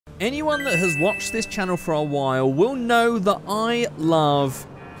Anyone that has watched this channel for a while will know that I love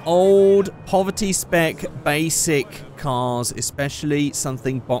old poverty spec basic cars, especially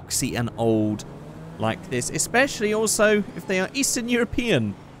something boxy and old like this, especially also if they are Eastern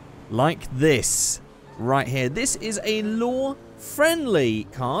European like this right here. This is a law-friendly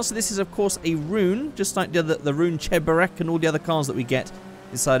car, so this is of course a Rune, just like the Rune Chebarek and all the other cars that we get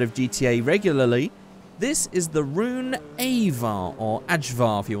inside of GTA regularly. This is the Rune Avar, or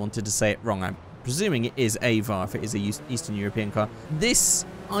Ajvar if you wanted to say it wrong. I'm presuming it is Avar if it is a Eastern European car. This,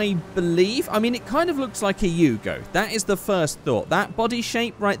 I believe, I mean, it kind of looks like a Yugo. That is the first thought. That body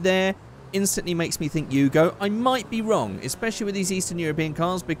shape right there instantly makes me think Yugo. I might be wrong, especially with these Eastern European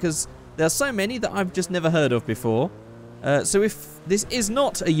cars, because there are so many that I've just never heard of before. So if this is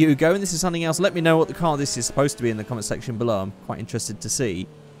not a Yugo and this is something else, let me know what the car this is supposed to be in the comment section below. I'm quite interested to see.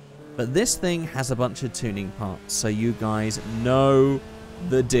 But this thing has a bunch of tuning parts, so you guys know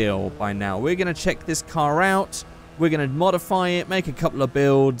the deal by now. We're going to check this car out. We're going to modify it, make a couple of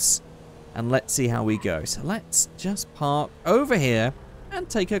builds, and let's see how we go. So let's just park over here and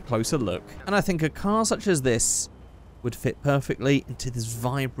take a closer look. And I think a car such as this would fit perfectly into this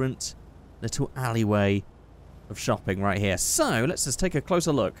vibrant little alleyway of shopping right here. So let's just take a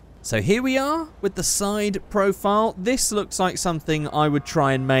closer look. So here we are with the side profile. This looks like something I would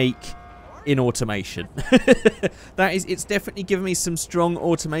try and make in automation. It's definitely giving me some strong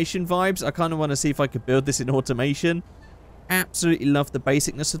automation vibes. I kind of want to see if I could build this in automation. Absolutely love the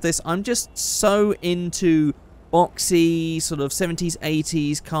basicness of this. I'm just so into boxy sort of 70s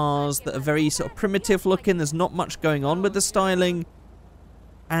 80s cars that are very sort of primitive looking. There's not much going on with the styling,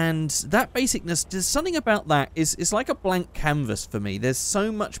 and that basicness, there's something about that is like a blank canvas for me. There's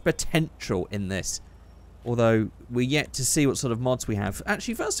so much potential in this, although we're yet to see what sort of mods we have.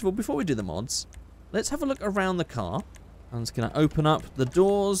 Actually, first of all, before we do the mods, let's have a look around the car. I'm just going to open up the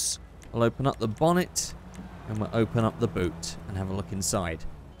doors, I'll open up the bonnet, and we'll open up the boot and have a look inside.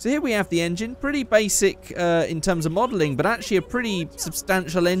 So here we have the engine, pretty basic in terms of modelling, but actually a pretty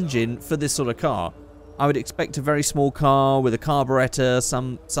substantial engine for this sort of car. I would expect a very small car with a carburetor,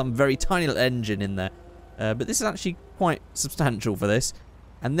 some very tiny little engine in there. But this is actually quite substantial for this.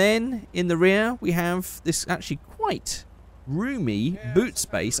 And then in the rear we have this actually quite roomy boot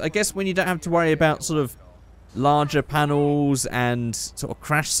space. I guess when you don't have to worry about sort of larger panels and sort of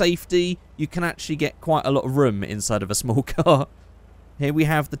crash safety, you can actually get quite a lot of room inside of a small car. Here we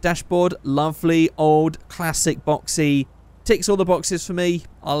have the dashboard, lovely, old, classic, boxy. Ticks all the boxes for me.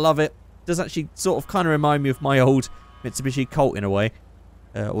 I love it. Does actually sort of kind of remind me of my old Mitsubishi Colt in a way.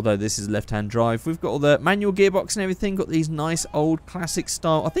 Although this is left-hand drive. We've got all the manual gearbox and everything. Got these nice old classic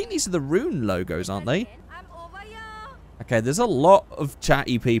style. I think these are the Rune logos, aren't they? Okay, there's a lot of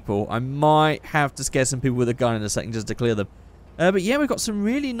chatty people. I might have to scare some people with a gun in a second just to clear them. But yeah, we've got some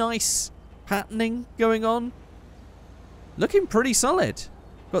really nice patterning going on. Looking pretty solid.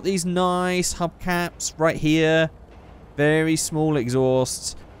 Got these nice hubcaps right here. Very small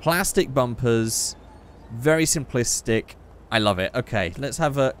exhausts. Plastic bumpers. Very simplistic. I love it. Okay, let's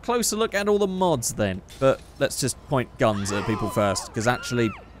have a closer look at all the mods then. But let's just point guns at people first, because actually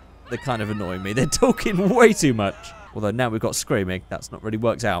they're kind of annoying me. They're talking way too much. Although now we've got screaming. That's not really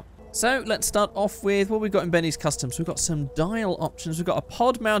worked out. So let's start off with what we've got in Benny's Customs. We've got some dial options. We've got a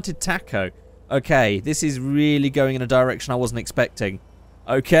pod-mounted tacho. Okay, this is really going in a direction I wasn't expecting.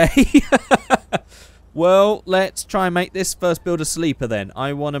 Okay. Well, let's try and make this first build a sleeper then.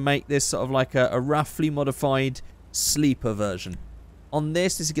 I want to make this sort of like a roughly modified sleeper version. On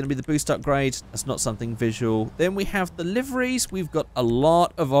this is going to be the boost upgrade. That's not something visual. Then we have the liveries. We've got a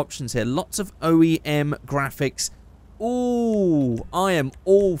lot of options here. Lots of OEM graphics. Ooh, I am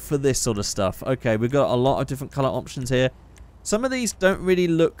all for this sort of stuff. Okay, we've got a lot of different color options here. Some of these don't really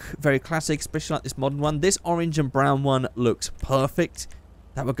look very classic, especially like this modern one. This orange and brown one looks perfect.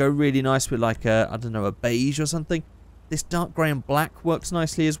 That would go really nice with like a, I don't know, a beige or something. This dark grey and black works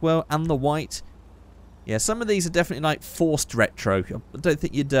nicely as well, and the white. Yeah, some of these are definitely like forced retro. I don't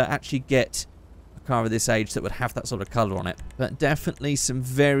think you'd actually get a car of this age that would have that sort of colour on it. But definitely some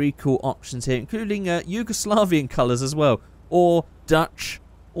very cool options here, including Yugoslavian colours as well, or Dutch,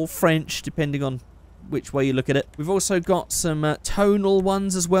 or French, depending on which way you look at it. We've also got some tonal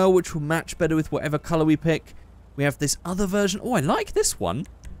ones as well, which will match better with whatever colour we pick. We have this other version. Oh, I like this one.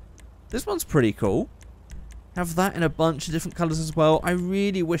 This one's pretty cool. Have that in a bunch of different colours as well. I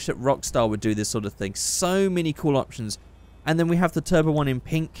really wish that Rockstar would do this sort of thing. So many cool options. And then we have the turbo one in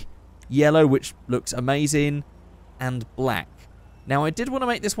pink, yellow, which looks amazing, and black. Now, I did want to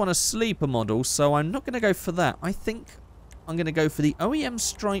make this one a sleeper model, so I'm not going to go for that. I think I'm going to go for the OEM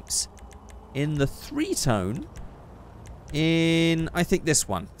stripes in the 3-tone. in, I think, this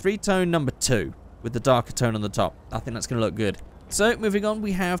one. 3-tone number 2 with the darker tone on the top. I think that's going to look good. So, moving on,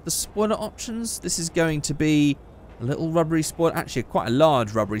 we have the spoiler options. This is going to be a little rubbery spoiler. Actually, quite a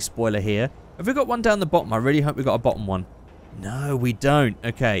large rubbery spoiler here. Have we got one down the bottom? I really hope we got a bottom one. No, we don't.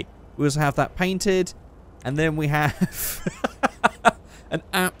 Okay. We also have that painted. And then we have an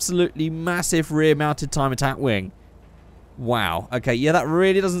absolutely massive rear-mounted time attack wing. Wow. Okay, yeah, that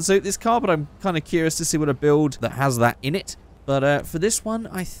really doesn't suit this car, but I'm kind of curious to see what a build that has that in it. But for this one,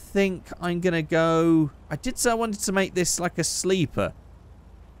 I think I'm going to go... I did say I wanted to make this like a sleeper,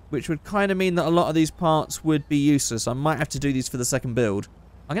 which would kind of mean that a lot of these parts would be useless. I might have to do these for the second build.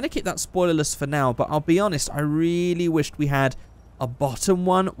 I'm going to keep that spoilerless for now, but I'll be honest, I really wished we had a bottom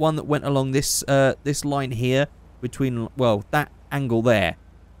one that went along this this line here between, well, that angle there.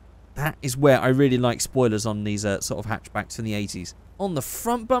 That is where I really like spoilers on these sort of hatchbacks from the 80s. On the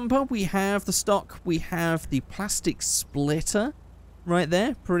front bumper, we have the stock. We have the plastic splitter right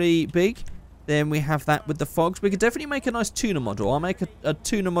there. Pretty big. Then we have that with the fogs. We could definitely make a nice tuner model. I'll make a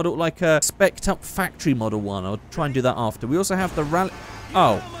tuner model like a spec'd up factory model one. I'll try and do that after. We also have the rally...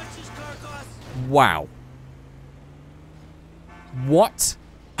 Oh. Wow. What?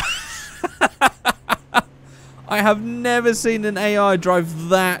 I have never seen an AI drive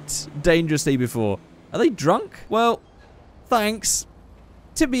that dangerously before. Are they drunk? Well, thanks.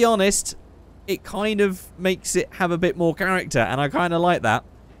 To be honest, it kind of makes it have a bit more character, and I kind of like that.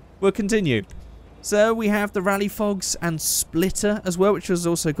 We'll continue. So we have the rally fogs and splitter as well, which has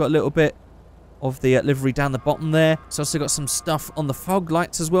also got a little bit of the livery down the bottom there. It's also got some stuff on the fog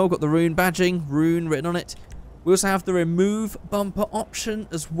lights as well. Got the rune badging, rune written on it. We also have the remove bumper option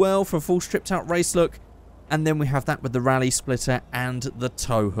as well for a full stripped out race look. And then we have that with the rally splitter and the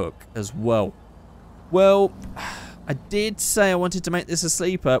tow hook as well. Well, I did say I wanted to make this a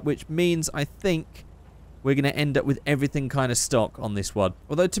sleeper, which means I think we're going to end up with everything kind of stock on this one.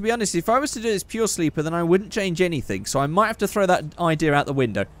 Although, to be honest, if I was to do this pure sleeper, then I wouldn't change anything. So I might have to throw that idea out the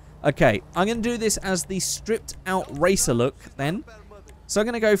window. Okay, I'm going to do this as the stripped out racer look then. So I'm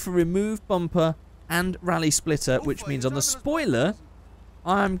going to go for remove bumper and rally splitter, which means on the spoiler,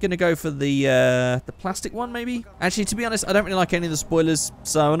 I'm going to go for the plastic one, maybe? Actually, to be honest, I don't really like any of the spoilers,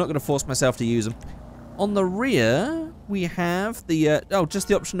 so I'm not going to force myself to use them. On the rear, we have the, just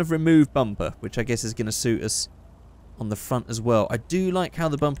the option of remove bumper, which I guess is going to suit us on the front as well. I do like how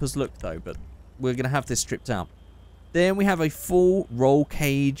the bumpers look, though, but we're going to have this stripped out. Then we have a full roll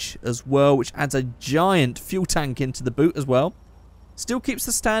cage as well, which adds a giant fuel tank into the boot as well. Still keeps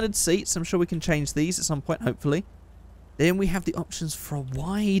the standard seats. I'm sure we can change these at some point, hopefully. Then we have the options for a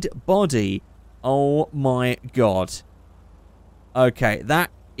wide body. Oh my god. Okay, that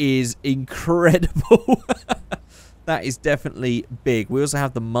is incredible. That is definitely big. We also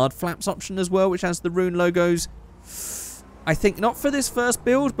have the mud flaps option as well, which has the rune logos. I think not for this first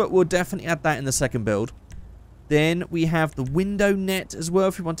build, but we'll definitely add that in the second build. Then we have the window net as well,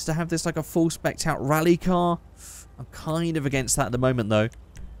 if you wanted to have this like a full spec'd out rally car. I'm kind of against that at the moment, though.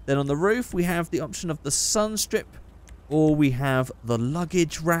 Then on the roof, we have the option of the sun strip, or we have the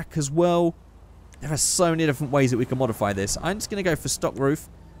luggage rack as well. There are so many different ways that we can modify this. I'm just going to go for stock roof.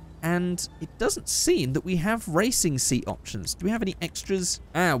 And it doesn't seem that we have racing seat options. Do we have any extras?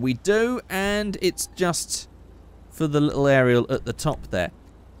 Ah, we do. And it's just for the little aerial at the top there.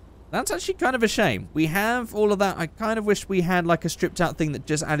 That's actually kind of a shame. We have all of that. I kind of wish we had like a stripped out thing that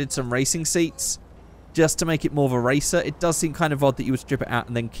just added some racing seats, just to make it more of a racer. It does seem kind of odd that you would strip it out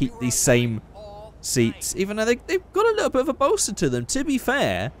and then keep these same seats, even though they've got a little bit of a bolster to them. To be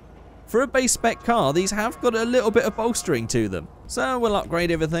fair, for a base spec car, these have got a little bit of bolstering to them. So we'll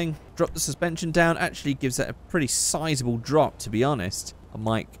upgrade everything, drop the suspension down. Actually gives it a pretty sizable drop, to be honest. I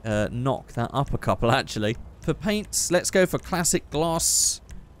might knock that up a couple, actually. For paints, let's go for classic gloss.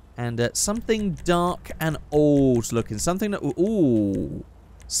 And something dark and old looking. Something that... Ooh.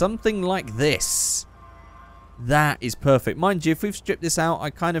 Something like this. That is perfect. Mind you, if we've stripped this out,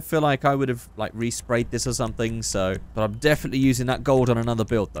 I kind of feel like I would have like resprayed this or something. So, but I'm definitely using that gold on another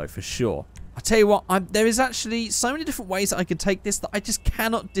build though, for sure. I tell you what, there is actually so many different ways that I could take this that I just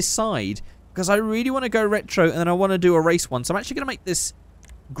cannot decide, because I really want to go retro and then I want to do a race one. So I'm actually going to make this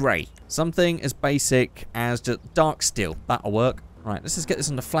grey. Something as basic as just dark steel. That'll work. Right, let's just get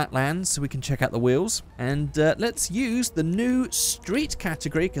this on the flat land so we can check out the wheels. And let's use the new street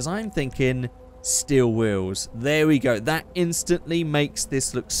category, because I'm thinking steel wheels. There we go. That instantly makes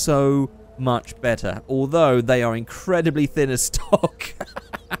this look so much better, although they are incredibly thin as stock.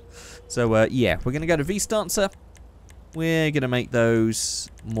 So, yeah, we're going to go to V-Stancer. We're going to make those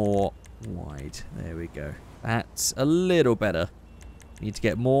more wide. There we go. That's a little better. Need to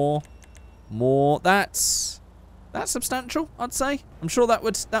get more. That's... That's substantial, I'd say. I'm sure that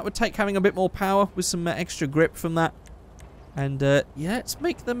would take having a bit more power with some extra grip from that. And yeah, let's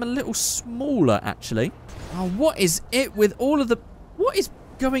make them a little smaller, actually. Oh, what is it with all of the... What is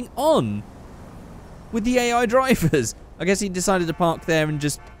going on with the AI drivers? I guess he decided to park there and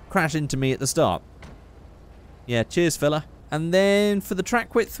just crash into me at the start. Yeah, cheers, fella. And then for the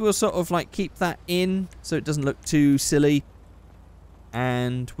track width, we'll sort of like keep that in so it doesn't look too silly.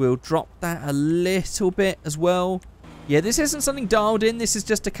 And we'll drop that a little bit as well. Yeah, this isn't something dialed in. This is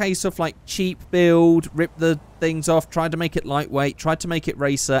just a case of like cheap build, rip the things off, tried to make it lightweight, tried to make it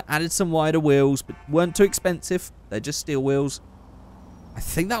racer, added some wider wheels, but weren't too expensive. They're just steel wheels. I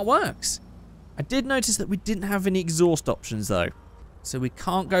think that works. I did notice that we didn't have any exhaust options though. So we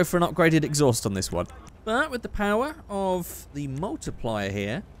can't go for an upgraded exhaust on this one. But with the power of the multiplier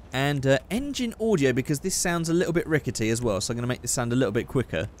here and engine audio, because this sounds a little bit rickety as well, so I'm going to make this sound a little bit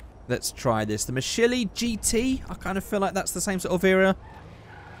quicker. Let's try this. The Machili GT, I kind of feel like that's the same sort of era.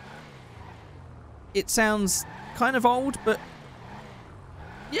 It sounds kind of old, but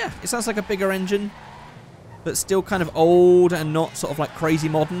yeah, it sounds like a bigger engine, but still kind of old and not sort of like crazy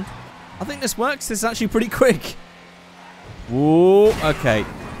modern. I think this works. This is actually pretty quick. Whoa, okay.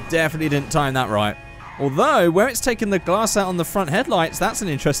 Definitely didn't time that right. Although, where it's taken the glass out on the front headlights, that's an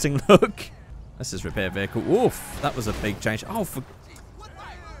interesting look. Let's just repair vehicle. Oof, that was a big change. Oh,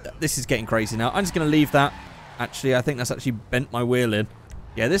 this is getting crazy now. I'm just going to leave that. Actually, I think that's actually bent my wheel in.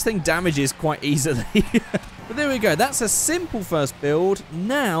 Yeah, this thing damages quite easily. But there we go. That's a simple first build.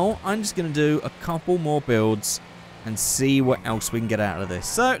 Now, I'm just going to do a couple more builds and see what else we can get out of this.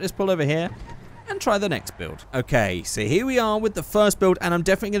 So, let's pull over here and try the next build. Okay, so here we are with the first build, and I'm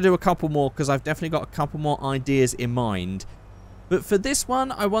definitely going to do a couple more because I've definitely got a couple more ideas in mind. But for this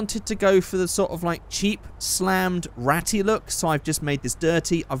one, I wanted to go for the sort of like cheap, slammed, ratty look, so I've just made this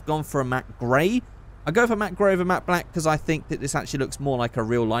dirty. I've gone for a matte grey. I go for matte grey over matte black because I think that this actually looks more like a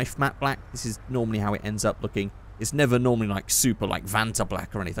real-life matte black. This is normally how it ends up looking. It's never normally like super like Vanta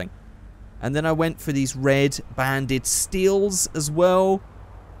black or anything. And then I went for these red banded steels as well.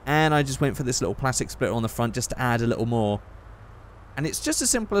 And I just went for this little plastic splitter on the front just to add a little more. And it's just as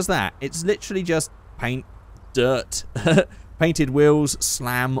simple as that. It's literally just paint, dirt, painted wheels,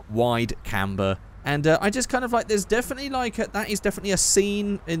 slam, wide camber. And I just kind of like, there's definitely like, that is definitely a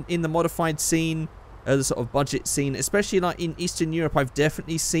scene in the modified scene, the sort of budget scene, especially like in Eastern Europe. I've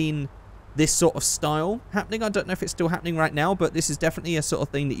definitely seen this sort of style happening. I don't know if it's still happening right now, but this is definitely a sort of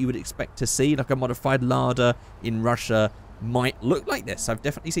thing that you would expect to see. Like a modified Lada in Russia might look like this. I've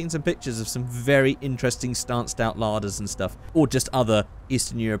definitely seen some pictures of some very interesting stanced out Ladas and stuff, or just other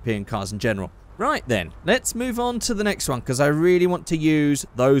Eastern European cars in general. Right then, let's move on to the next one because I really want to use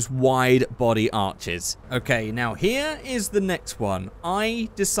those wide body arches. Okay, now here is the next one. I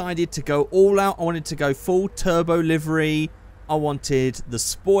decided to go all out. I wanted to go full turbo livery. I wanted the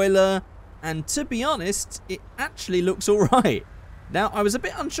spoiler, and to be honest, it actually looks all right. Now, I was a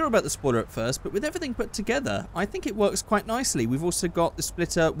bit unsure about the spoiler at first, but with everything put together, I think it works quite nicely. We've also got the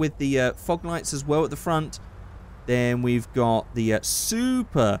splitter with the fog lights as well at the front. Then we've got the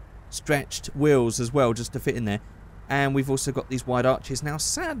super stretched wheels as well, just to fit in there. And we've also got these wide arches. Now,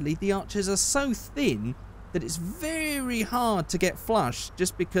 sadly, the arches are so thin that it's very hard to get flush,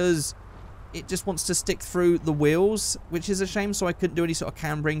 just because it just wants to stick through the wheels, which is a shame, so I couldn't do any sort of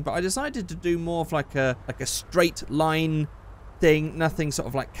cambering. But I decided to do more of like a straight line thing, nothing sort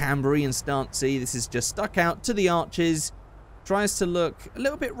of like cambery and stancy. This is just stuck out to the arches, tries to look a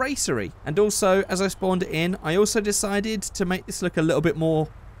little bit racery. And also, as I spawned it in, I also decided to make this look a little bit more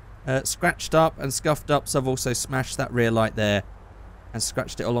scratched up and scuffed up, so I've also smashed that rear light there and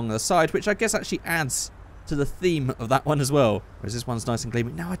scratched it along the side, which I guess actually adds to the theme of that one as well. Whereas this one's nice and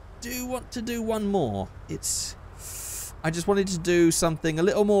gleaming. Now I do want to do one more. I just wanted to do something a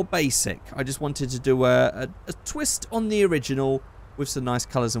little more basic. I just wanted to do a twist on the original with some nice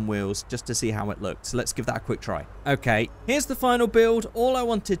colours and wheels, just to see how it looked. So let's give that a quick try. Okay, here's the final build. All I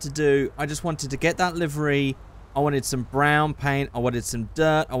wanted to do, I just wanted to get that livery. I wanted some brown paint, I wanted some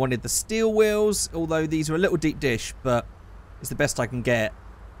dirt, I wanted the steel wheels, although these are a little deep dish, but it's the best I can get.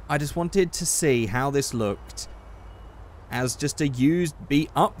 I just wanted to see how this looked as just a used,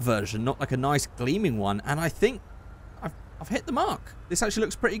 beat-up version, not like a nice gleaming one, and I think I've hit the mark. This actually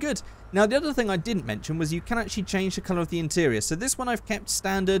looks pretty good. Now, the other thing I didn't mention was you can actually change the colour of the interior. So this one I've kept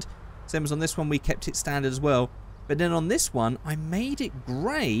standard, same as on this one, we kept it standard as well. But then on this one, I made it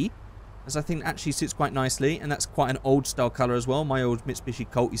grey, as I think it actually suits quite nicely, and that's quite an old style colour as well. My old Mitsubishi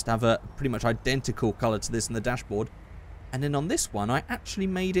Colt used to have a pretty much identical colour to this in the dashboard. And then on this one, I actually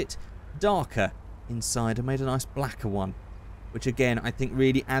made it darker inside. I made a nice blacker one. which again, I think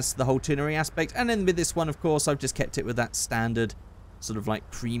really adds to the whole tunnery aspect. And then with this one, of course, I've just kept it with that standard sort of like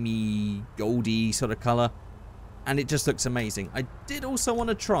creamy, goldy sort of color. And it just looks amazing. I did also want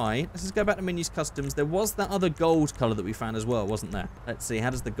to try, let's just go back to menus customs. There was that other gold color that we found as well, wasn't there? Let's see,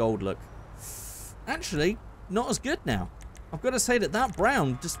 how does the gold look? Actually, not as good now. I've got to say that that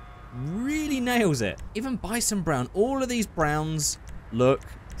brown just really nails it. Even bison brown, all of these browns look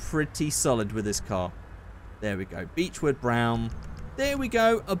pretty solid with this car. There we go, beechwood brown. There we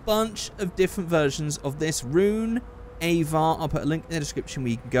go, a bunch of different versions of this Rune Avar. I'll put a link in the description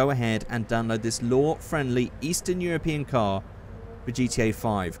where you can go ahead and download this law-friendly Eastern European car for GTA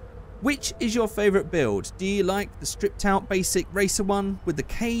 5. Which is your favorite build? Do you like the stripped out basic racer one with the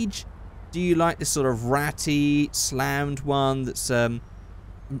cage? Do you like this sort of ratty, slammed one that's, I'm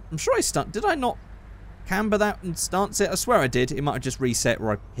sure did I not camber that and stance it? I swear I did. It might have just reset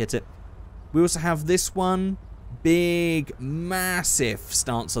or I hit it. We also have this one. Big, massive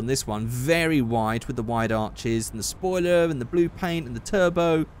stance on this one. Very wide with the wide arches and the spoiler and the blue paint and the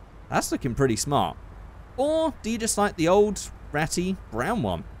turbo. That's looking pretty smart. Or do you just like the old, ratty, brown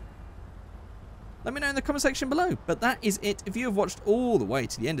one? Let me know in the comment section below. But that is it. If you have watched all the way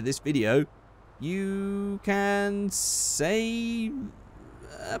to the end of this video, you can say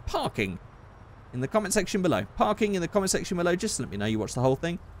parking in the comment section below. Parking in the comment section below. Just let me know you watched the whole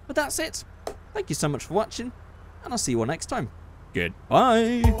thing. But that's it. Thank you so much for watching, and I'll see you all next time.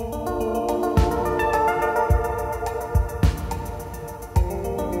 Goodbye.